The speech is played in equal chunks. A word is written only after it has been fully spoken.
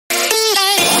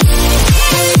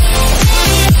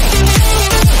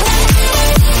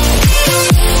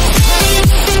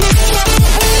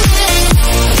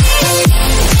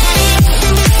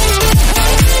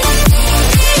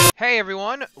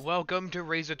everyone, welcome to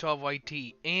Razzor 12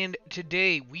 YT, and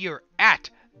today we are at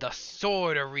the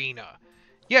Sword Arena.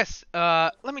 Yes,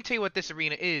 let me tell you what this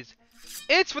arena is.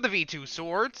 It's for the V2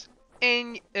 swords,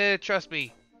 and trust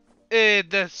me,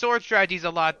 the sword strategy is a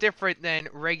lot different than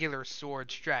regular sword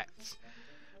strats.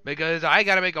 Because I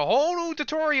gotta make a whole new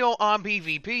tutorial on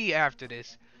PvP after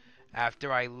this,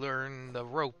 after I learn the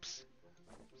ropes.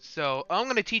 So, I'm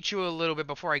gonna teach you a little bit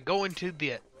before I go into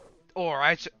the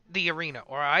arena,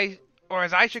 or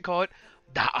as I should call it,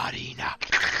 the arena.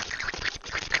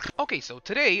 Okay, so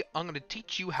today I'm gonna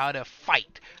teach you how to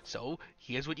fight. So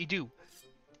here's what you do.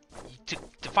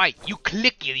 To fight, you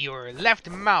click your left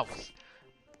mouse,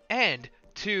 and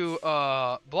to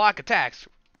block attacks,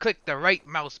 click the right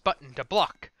mouse button to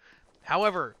block.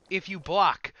 However, if you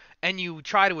block and you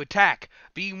try to attack,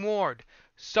 be warned,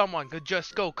 someone could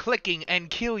just go clicking and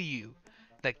kill you.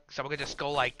 Like, someone could just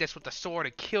go like this with the sword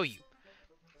and kill you.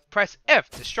 Press F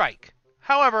to strike.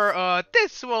 However,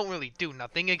 this won't really do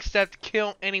nothing except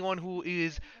kill anyone who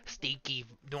is sneaky,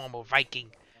 normal Viking.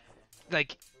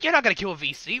 Like, you're not gonna kill a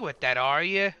VC with that, are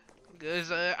you?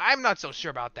 Because, I'm not so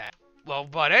sure about that. Well,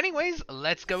 but anyways,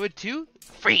 let's go into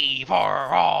free for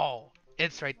all.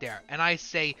 It's right there. And I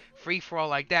say free for all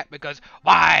like that because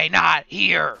why not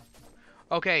here?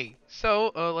 Okay,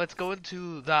 so let's go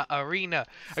into the arena.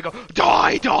 I go,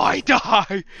 die, die,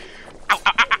 die! Ow, ow,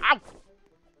 ow, ow, ow!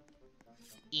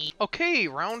 Okay,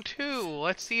 round 2.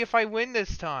 Let's see if I win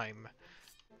this time.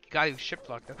 Gotta use shift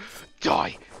lock though.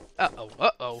 Die! Uh-oh,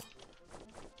 uh-oh.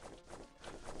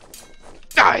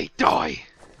 Die, die!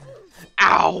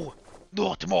 Ow!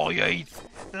 Not my aid!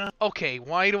 Okay,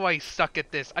 why do I suck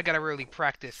at this? I gotta really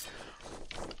practice.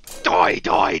 Die,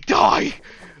 die, die!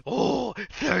 Oh,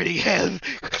 30 health.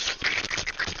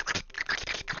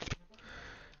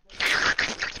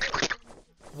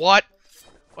 What?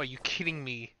 Are you kidding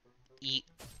me?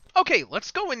 Okay,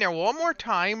 let's go in there one more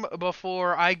time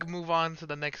before I move on to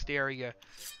the next area,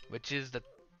 which is the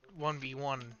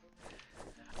 1v1.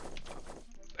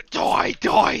 Die,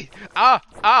 die! Ah,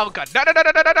 oh god, no, no, no,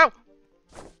 no, no, no, no!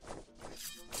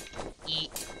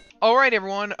 Alright,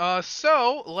 everyone,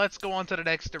 so let's go on to the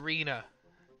next arena.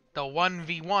 The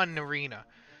 1v1 arena.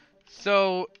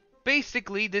 So,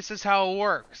 basically, this is how it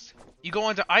works. You go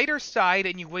onto either side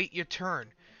and you wait your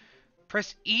turn.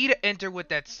 Press E to enter with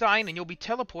that sign and you'll be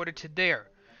teleported to there.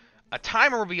 A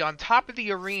timer will be on top of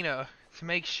the arena to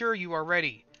make sure you are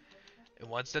ready. And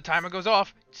once the timer goes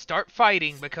off, start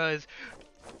fighting because...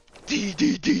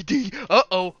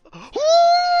 Uh-oh.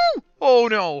 Woo! Oh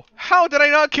no! How did I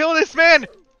not kill this man?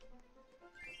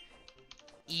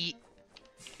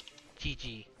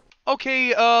 GG.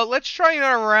 Okay, let's try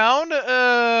another round.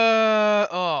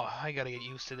 Oh, I gotta get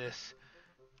used to this.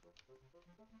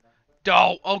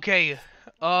 Oh, okay.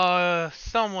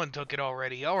 Someone took it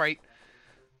already. Alright.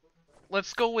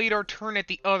 Let's go wait our turn at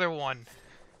the other one.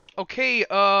 Okay,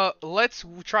 let's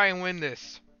try and win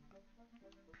this.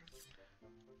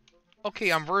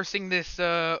 Okay, I'm versing this,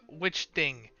 witch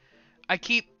thing. I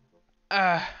keep...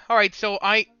 Alright, so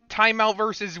timeout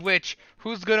versus witch.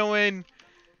 Who's gonna win?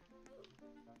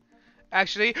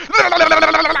 Actually... Oh,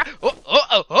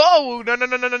 no, no,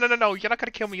 no, no, no, no, no, no, you're not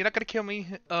gonna kill me, you're not gonna kill me.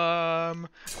 No!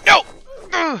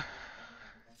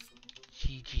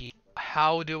 GG.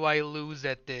 How do I lose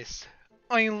at this?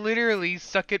 I literally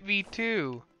suck at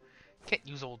V2. Can't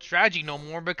use old strategy no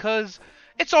more because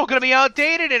it's all gonna be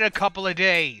outdated in a couple of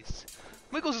days.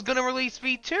 Wiggles is gonna release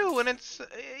V2 and it's,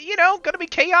 you know, gonna be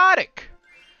chaotic.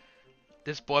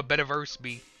 This boy better verse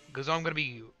me because I'm gonna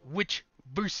be witch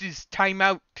versus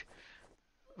timeout.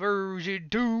 Version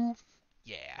 2.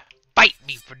 Yeah. Fight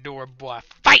me, Fedora boy.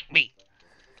 Fight me!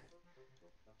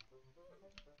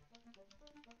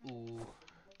 Ooh.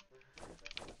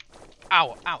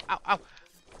 Ow, ow, ow, ow.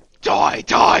 Die,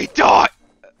 die, die!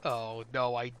 Oh,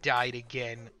 no, I died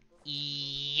again.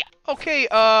 Yeah. Okay,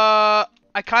 I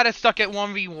kinda suck at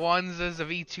 1v1s as a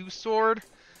V2 sword.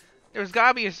 There's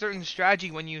gotta be a certain strategy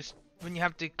when you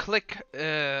have to click,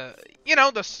 you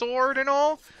know, the sword and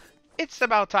all. It's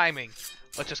about timing.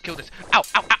 Let's just kill this. Ow,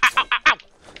 ow, ow, ow, ow, ow!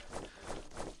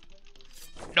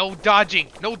 No dodging!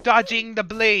 No dodging the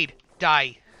blade!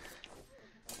 Die.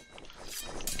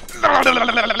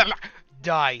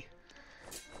 Die.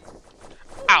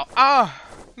 Ow, ah!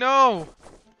 No!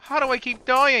 How do I keep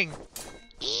dying?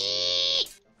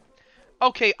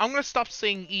 Okay, I'm gonna stop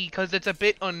saying E because it's a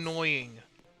bit annoying.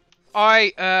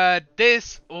 Alright,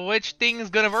 this witch thing is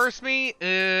gonna verse me.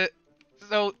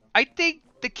 So, I think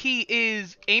the key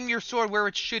is aim your sword where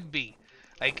it should be.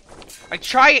 Like, I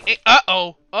try it.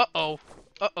 Uh-oh. Uh-oh.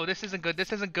 Uh-oh, this isn't good.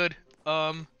 This isn't good.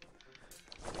 No!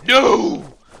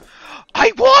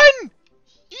 I won!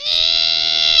 Yee!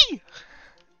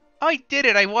 I did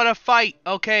it. I won a fight.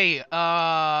 Okay,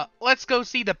 let's go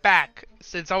see the back,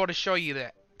 since I want to show you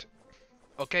that.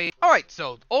 Okay? Alright,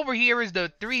 so over here is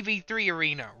the 3v3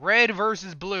 arena. Red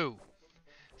versus blue.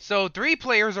 So 3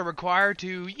 players are required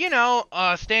to, you know,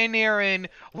 stand there and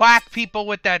whack people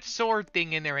with that sword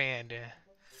thing in their hand.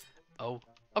 Oh,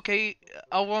 okay,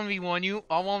 I'll 1v1 you.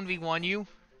 I'll 1v1 you.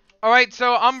 Alright,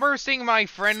 so I'm versing my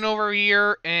friend over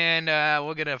here, and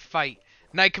we're gonna fight.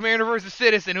 Knight Commander versus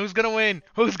Citizen. Who's gonna win?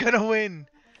 Who's gonna win?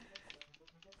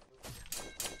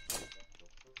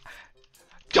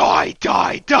 Die!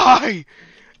 Die! Die!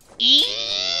 Eee!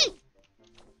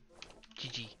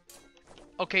 GG.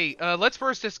 Okay, let's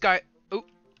verse this guy. Oh,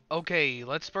 okay,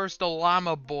 let's verse the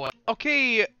llama boy.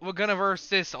 Okay, we're gonna verse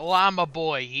this llama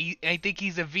boy. I think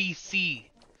he's a VC.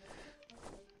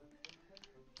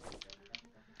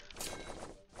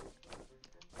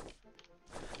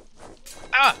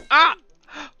 Ah!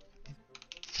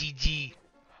 GG.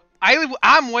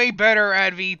 I'm way better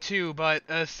at V2, but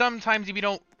sometimes if you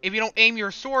don't aim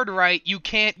your sword right, you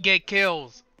can't get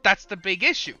kills. That's the big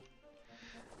issue.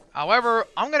 However,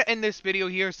 I'm gonna end this video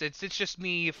here since it's just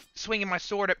me swinging my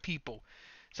sword at people.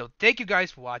 So thank you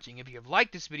guys for watching. If you have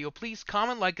liked this video, please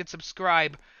comment, like, and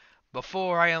subscribe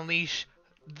before I unleash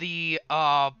the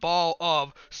ball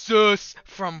of sus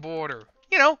from Border.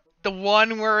 You know, the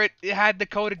one where it had the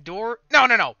coded door.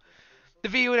 No. The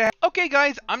video that. Okay,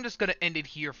 guys, I'm just gonna end it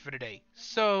here for today.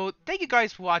 So thank you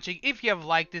guys for watching. If you have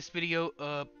liked this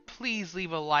video, please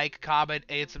leave a like, comment,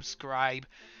 and subscribe.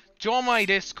 Join my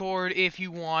Discord if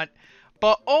you want,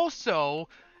 but also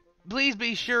please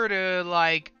be sure to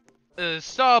like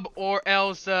sub, or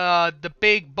else the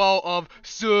big ball of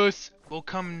sus will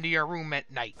come to your room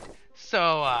at night.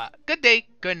 So good day,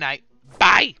 good night,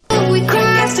 bye. We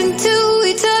crashed into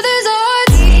each other's